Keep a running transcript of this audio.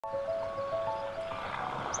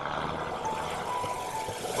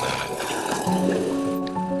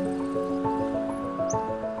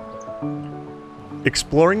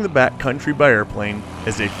Exploring the backcountry by airplane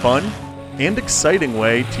is a fun and exciting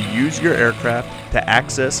way to use your aircraft to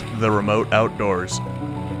access the remote outdoors.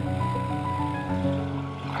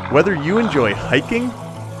 Whether you enjoy hiking,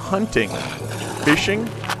 hunting, fishing,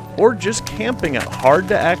 or just camping at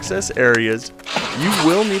hard-to-access areas, you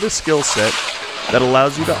will need a skill set that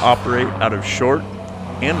allows you to operate out of short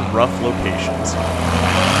and rough locations.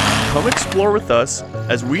 Come explore with us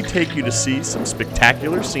as we take you to see some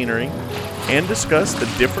spectacular scenery and discuss the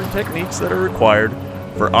different techniques that are required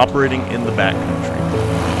for operating in the backcountry.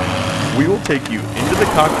 We will take you into the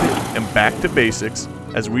cockpit and back to basics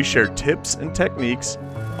as we share tips and techniques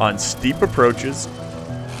on steep approaches,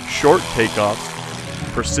 short takeoffs,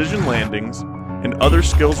 precision landings, and other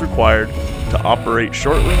skills required to operate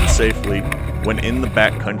shortly and safely when in the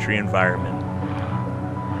backcountry environment.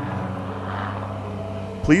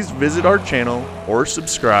 Please visit our channel or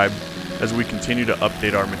subscribe as we continue to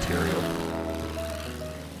update our material.